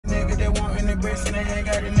breast and they ain't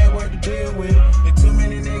got the network to deal with it. And too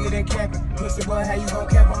many niggas that capping. Pussy boy, how you gon'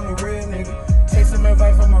 cap on a real nigga? Take some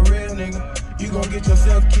advice from a real nigga. You gon' get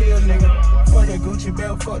yourself killed, nigga. Fuck that Gucci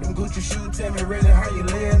belt, fuck them Gucci shoes. Tell me really how you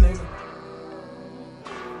live, nigga.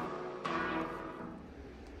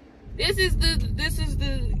 This is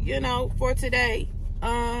the, you know, for today.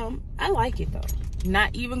 I like it though.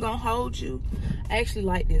 Not even gonna hold you. I actually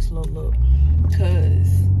like this little look because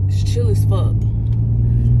it's chill as fuck.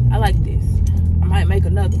 I like this. I might make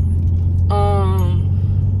another one.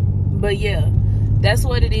 But yeah, that's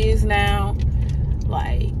what it is now.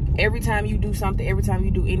 Like every time you do something, every time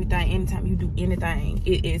you do anything, anytime you do anything,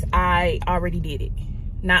 it is I already did it.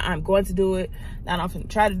 Not I'm going to do it. Not I'm finna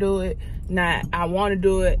try to do it. Not I want to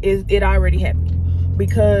do it. It already happened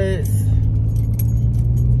because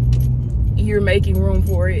you're making room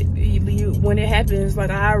for it. When it happens, like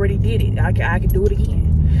I already did it. I can do it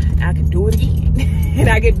again. I can do it again. And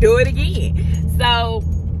I can do it again. So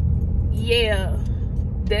yeah,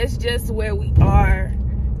 that's just where we are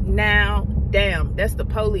now. Damn, that's the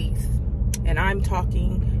police. And I'm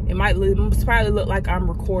talking. It might probably look like I'm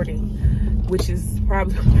recording, which is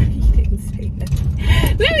probably why he didn't say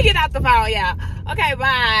nothing. Let me get out the phone, y'all. Okay,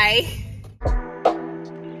 bye.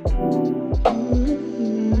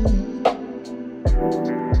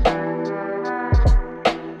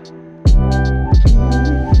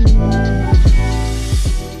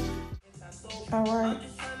 All right,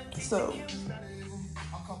 so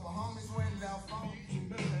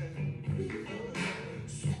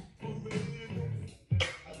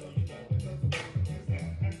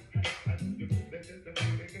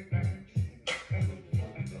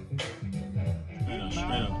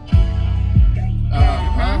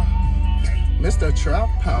Mr. Trap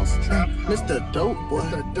House, Mr. Dope Boy,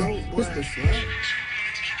 Mr. Slap.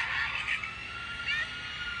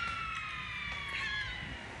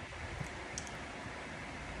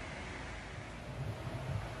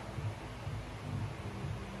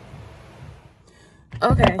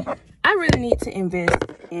 Okay, I really need to invest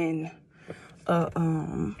in a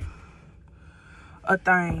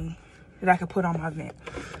thing that I can put on my vent.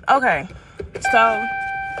 Okay, so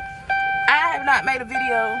I have not made a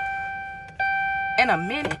video in a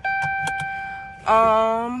minute.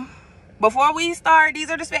 Before we start, these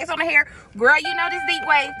are the specs on the hair. Girl, you know this deep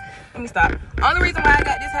wave. Let me stop. Only reason why I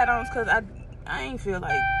got this hat on is because I ain't feel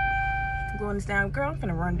like going this down. Girl, I'm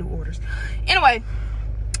finna run do orders. Anyway,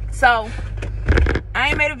 so I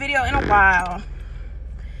ain't made a video in a while,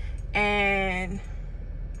 and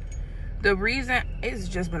the reason is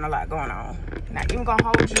just been a lot going on. Not even gonna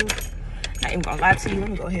hold you, not even gonna lie to you. Let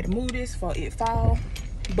me go ahead and move this before it fall.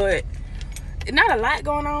 But not a lot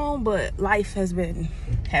going on, but life has been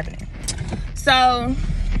happening. So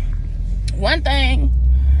one thing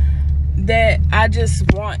that I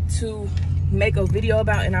just want to make a video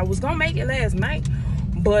about, and I was gonna make it last night,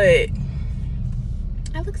 but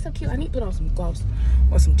I look so cute. I need to put on some gloss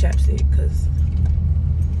or some chapstick because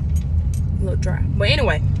a little dry. But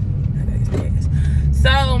anyway,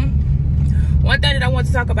 so one thing that I want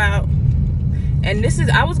to talk about, and this is,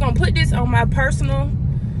 I was gonna put this on my personal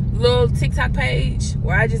little TikTok page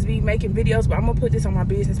where I just be making videos, but I'm gonna put this on my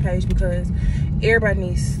business page because everybody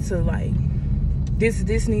needs to, like,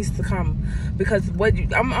 this needs to come, because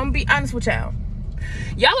I'm gonna be honest with y'all.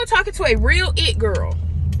 Y'all are talking to a real it girl.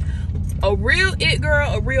 A real it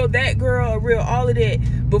girl, a real that girl, a real all of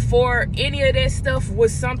that. Before any of that stuff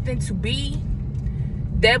was something to be,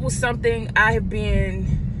 that was something I have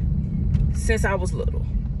been since I was little.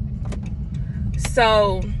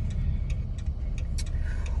 So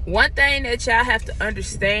one thing that y'all have to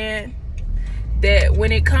understand, that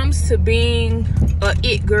when it comes to being a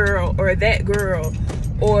it girl or that girl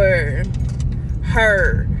or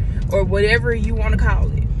her or whatever you want to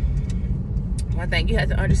call it, one thing you have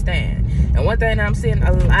to understand, and one thing I'm saying,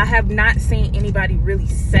 I have not seen anybody really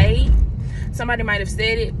say, somebody might have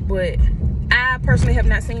said it, but I personally have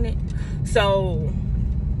not seen it, so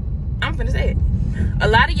I'm finna say it. A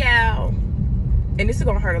lot of y'all, and this is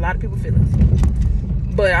gonna hurt a lot of people's feelings,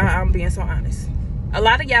 but I'm being so honest. A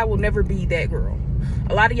lot of y'all will never be that girl.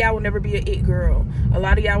 A lot of y'all will never be an it girl. A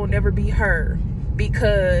lot of y'all will never be her,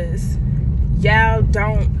 because y'all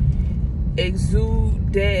don't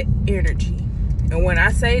exude that energy. And when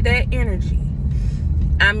I say that energy,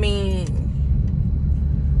 I mean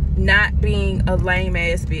not being a lame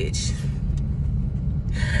ass bitch.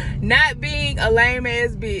 Not being a lame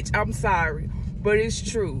ass bitch. I'm sorry, but it's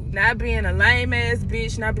true. Not being a lame ass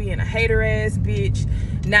bitch, not being a hater ass bitch,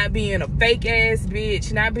 not being a fake ass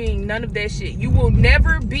bitch, not being none of that shit. You will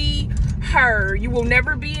never be her. You will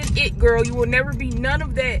never be an it girl. You will never be none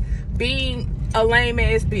of that. Being a lame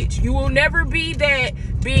ass bitch. You will never be that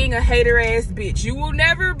being a hater ass bitch. You will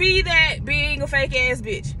never be that being a fake ass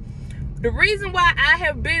bitch. The reason why I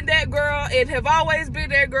have been that girl and have always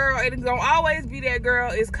been that girl and it's gonna always be that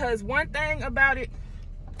girl is because one thing about it,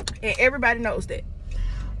 and everybody knows that,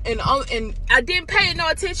 and I didn't pay no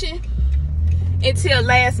attention until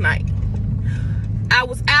last night. I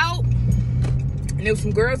was out and there was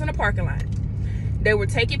some girls in the parking lot. They were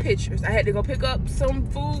taking pictures. I had to go pick up some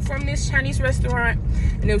food from this Chinese restaurant,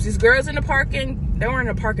 and there was these girls in the parking. They weren't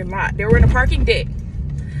in the parking lot. They were in the parking deck.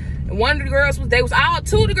 And one of the girls was,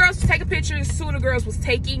 two of the girls was taking pictures. Two of the girls was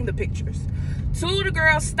taking the pictures. Two of the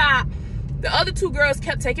girls stopped. The other two girls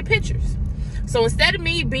kept taking pictures. So instead of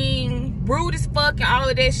me being rude as fuck and all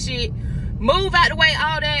of that shit, move out the way,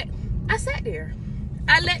 all that, I sat there.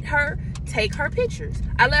 I let her take her pictures.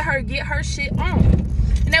 I let her get her shit on.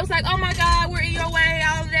 And they was like, oh my God, we're in your way,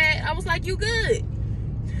 all of that. I was like, you good.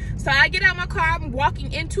 So I get out my car, I'm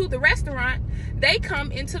walking into the restaurant. They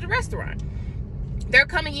come into the restaurant. They're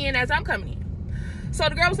coming in as I'm coming in. So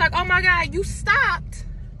the girl was like, oh my God, you stopped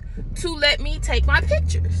to let me take my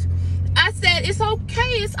pictures. I said, it's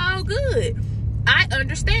okay, it's all good. I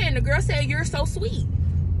understand. The girl said, you're so sweet.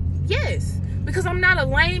 Yes, because I'm not a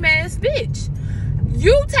lame ass bitch.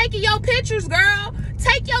 You taking your pictures, girl.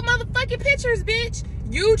 Take your motherfucking pictures, bitch.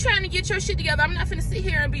 You trying to get your shit together. I'm not finna sit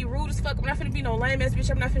here and be rude as fuck. I'm not finna be no lame ass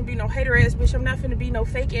bitch. I'm not finna be no hater ass bitch. I'm not finna be no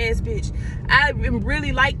fake ass bitch. I am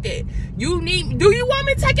really like that. Do you want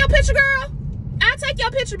me to take your picture, girl? I'll take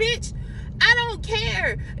your picture, bitch. I don't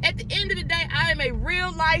care. At the end of the day, I am a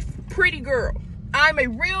real life pretty girl. I'm a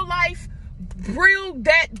real life, real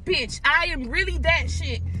that bitch. I am really that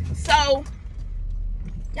shit. So,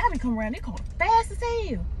 y'all be coming around, they call it fast as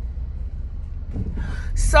hell.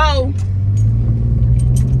 So,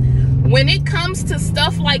 when it comes to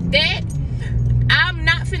stuff like that, I'm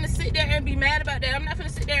not finna sit there and be mad about that. I'm not finna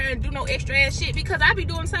sit there and do no extra ass shit because I be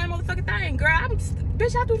doing the same motherfucking thing, girl.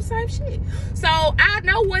 Bitch, I do the same shit. So I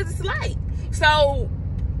know what it's like. So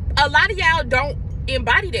a lot of y'all don't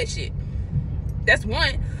embody that shit. That's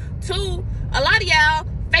one. Two, a lot of y'all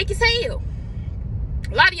fake as hell.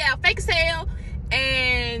 A lot of y'all fake as hell,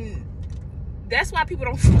 and that's why people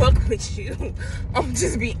don't fuck with you. I'm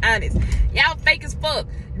just be honest. Y'all fake as fuck.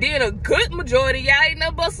 Then a good majority, y'all ain't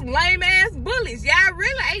nothing but some lame ass bullies. Y'all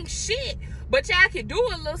really ain't shit. But y'all can do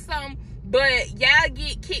a little something. But y'all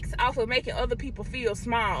get kicks off of making other people feel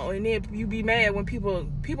small. And then you be mad when people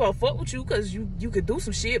fuck with you because you could do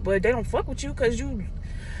some shit, but they don't fuck with you because you're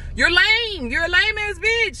lame. You're a lame ass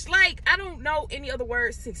bitch. Like, I don't know any other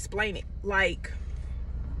words to explain it. Like,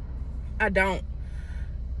 I don't.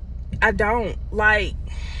 Like,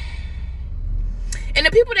 and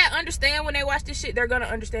the people that understand when they watch this shit, they're gonna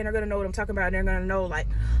understand, they're gonna know what I'm talking about, they're gonna know, like,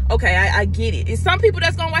 okay, I get it. It's some people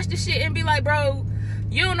that's gonna watch this shit and be like, bro,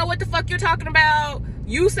 you don't know what the fuck you're talking about,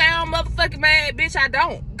 you sound motherfucking mad. Bitch, I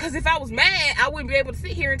don't. Because if I was mad, I wouldn't be able to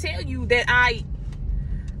sit here and tell you that I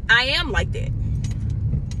am like that.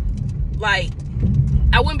 Like,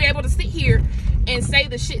 I wouldn't be able to sit here and say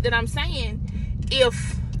the shit that I'm saying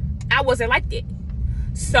if I wasn't like that.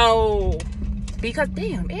 So, because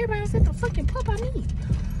damn, everybody said the fucking pup I need.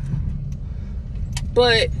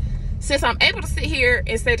 But since I'm able to sit here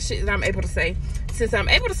and say the shit that I'm able to say, since I'm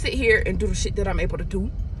able to sit here and do the shit that I'm able to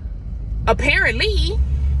do, apparently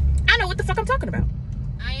I know what the fuck I'm talking about.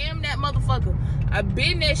 I am that motherfucker. I've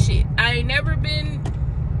been that shit. I ain't never been,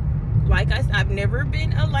 like I said, I've never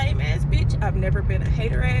been a lame ass bitch. I've never been a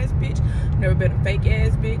hater ass bitch. I've never been a fake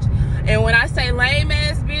ass bitch. And when I say lame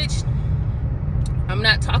ass bitch, I'm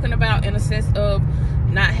not talking about in a sense of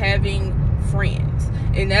not having friends.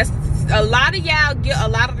 And that's, a lot of y'all get a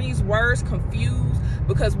lot of these words confused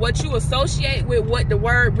because what you associate with what the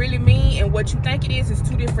word really mean and what you think it is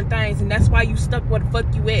two different things. And that's why you stuck where the fuck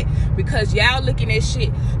you at, because y'all looking at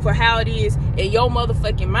shit for how it is in your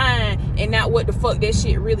motherfucking mind and not what the fuck that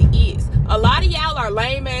shit really is. A lot of y'all are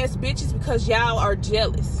lame ass bitches because y'all are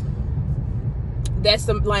jealous. That's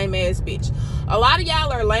some lame ass bitch. A lot of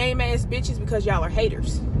y'all are lame ass bitches because y'all are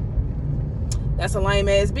haters. That's a lame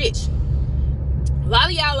ass bitch. A lot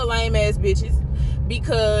of y'all are lame ass bitches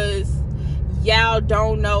because y'all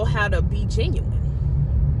don't know how to be genuine.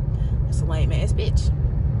 That's a lame ass bitch.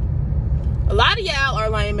 A lot of y'all are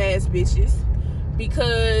lame ass bitches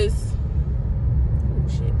because, oh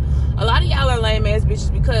shit. A lot of y'all are lame ass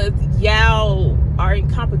bitches because y'all are in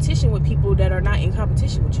competition with people that are not in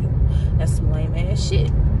competition with you. That's some lame ass shit.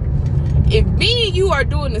 If me and you are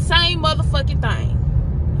doing the same motherfucking thing,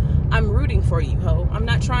 I'm rooting for you, ho. I'm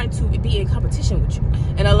not trying to be in competition with you.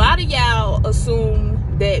 And a lot of y'all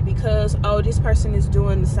assume that because, oh, this person is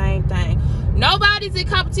doing the same thing. Nobody's in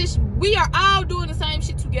competition. We are all doing the same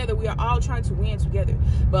shit together. We are all trying to win together.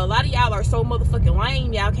 But a lot of y'all are so motherfucking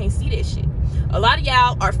lame, y'all can't see that shit. A lot of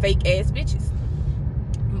y'all are fake ass bitches.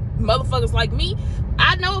 Motherfuckers like me,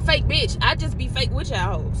 I know a fake bitch. I just be fake with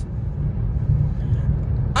y'all hoes.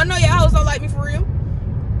 I know y'all hoes don't like me for real.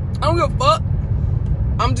 I don't give a fuck.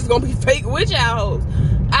 I'm just gonna be fake with y'all hoes.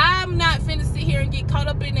 I'm not finna sit here and get caught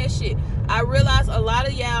up in that shit. I realize a lot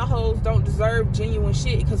of y'all hoes don't deserve genuine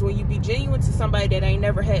shit, because when you be genuine to somebody that ain't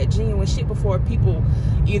never had genuine shit before, people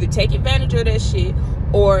either take advantage of that shit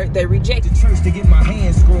or they reject it. Church to get my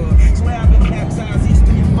hands scrubbed. Swear I've been baptized these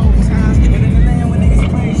 3 and 4 times. And in the land when niggas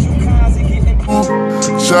pray, shoot cars and get that.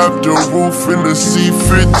 Chop the roof in the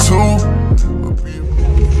C-Fit too.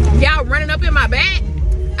 Y'all running up in my back?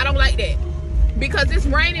 I don't like that. Because it's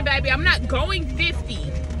raining, baby. I'm not going 50.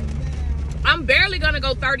 I'm barely gonna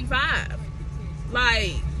go 35.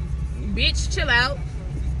 Like, bitch, chill out.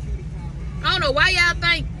 I don't know why y'all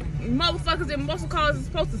think motherfuckers in muscle cars is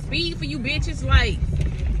supposed to speed for you bitches. Like,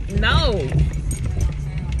 no.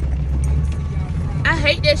 I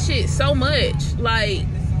hate that shit so much. Like,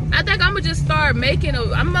 I think I'm gonna just start making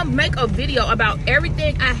I'm gonna make a video about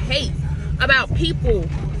everything I hate about people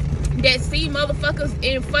that see motherfuckers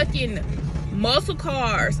in fucking muscle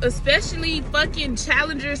cars, especially fucking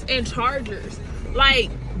Challengers and Chargers.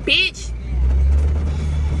 Like, bitch,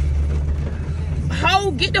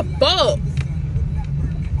 ho, get the fuck.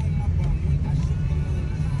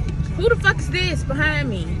 Who the fuck is this behind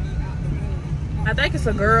me? I think it's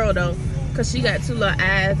a girl though, cause she got 2 little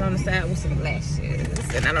eyes on the side with some lashes,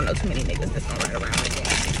 and I don't know too many niggas that's gonna ride around like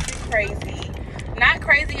that. Crazy, not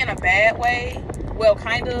crazy in a bad way. Well,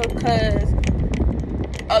 kind of, cause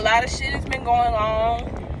a lot of shit has been going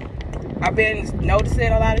on. I've been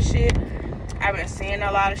noticing a lot of shit. I've been seeing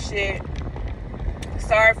a lot of shit.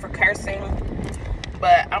 Sorry for cursing,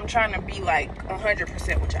 but I'm trying to be like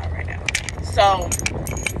 100% with y'all right now. So,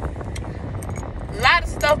 a lot of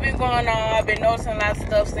stuff been going on. I've been noticing a lot of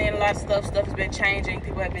stuff, seeing a lot of stuff. Stuff has been changing.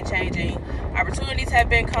 People have been changing. Opportunities have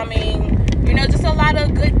been coming. You know, just a lot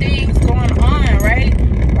of good things going on, right?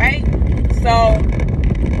 Right? So,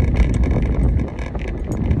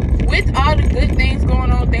 with all the good things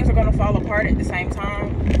going on, things are going to fall apart at the same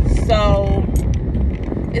time. So,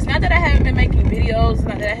 it's not that I haven't been making videos. It's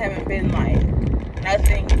not that I haven't been, like,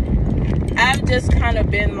 nothing. I've just kind of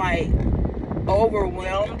been, like,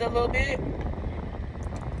 overwhelmed a little bit.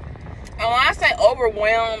 And when I say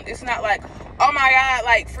overwhelmed, it's not like, oh my God,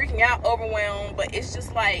 like, freaking out overwhelmed. But it's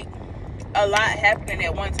just, like, a lot happening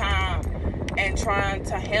at one time. And trying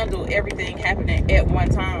to handle everything happening at one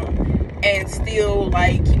time. And still,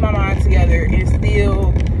 like, keep my mind together. And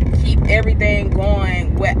still keep everything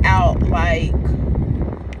going without, like,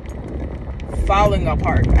 falling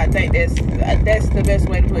apart. I think that's the best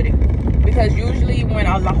way to put it. Because usually when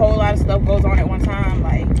a whole lot of stuff goes on at one time,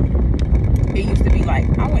 like, it used to be like,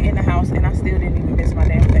 I went in the house and I still didn't even miss my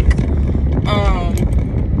damn face.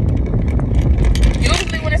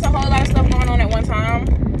 Usually when it's a whole lot of stuff going on at one time,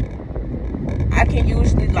 I can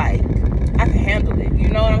usually, like, I can handle it. You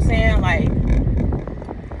know what I'm saying? Like,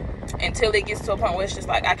 until it gets to a point where it's just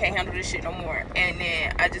like, I can't handle this shit no more. And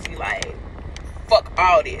then I just be like, fuck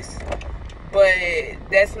all this. But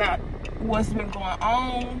that's not what's been going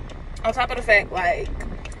on. On top of the fact, like,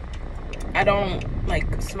 I don't,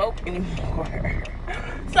 like, smoke anymore.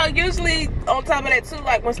 So usually, on top of that too,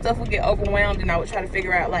 like, when stuff would get overwhelmed and I would try to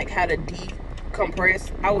figure out, like, how to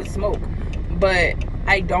decompress, I would smoke. But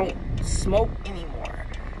I don't smoke anymore.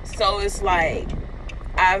 So it's like,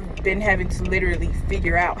 I've been having to literally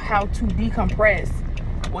figure out how to decompress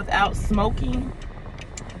without smoking.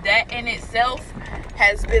 That in itself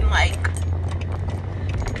has been, like,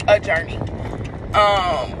 a journey.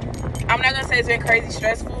 I'm not gonna say it's been crazy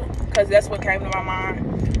stressful, because that's what came to my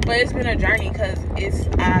mind, but it's been a journey, because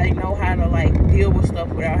I know how to, like, deal with stuff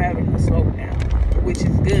without having to smoke now, which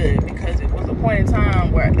is good, because it was a point in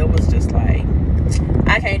time where it was just like,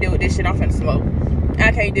 I can't deal with this shit, I'm finna smoke.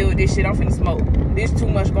 I can't deal with this shit, I'm finna smoke. There's too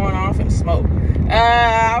much going on, I'm finna smoke.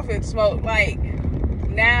 I'm finna smoke. Like,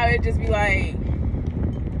 now it just be like,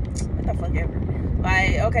 what the fuck ever.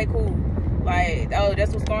 Like, okay, cool. Like, oh,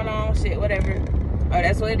 that's what's going on, shit, whatever. Oh,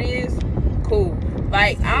 that's what it is? Cool.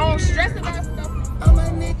 Like, I don't stress about stuff. I'm a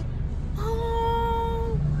nigga.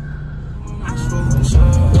 Oh.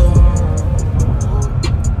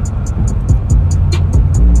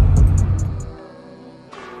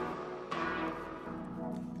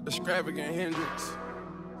 Extravagant Hendrix.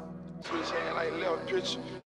 Switch hand like left pitch.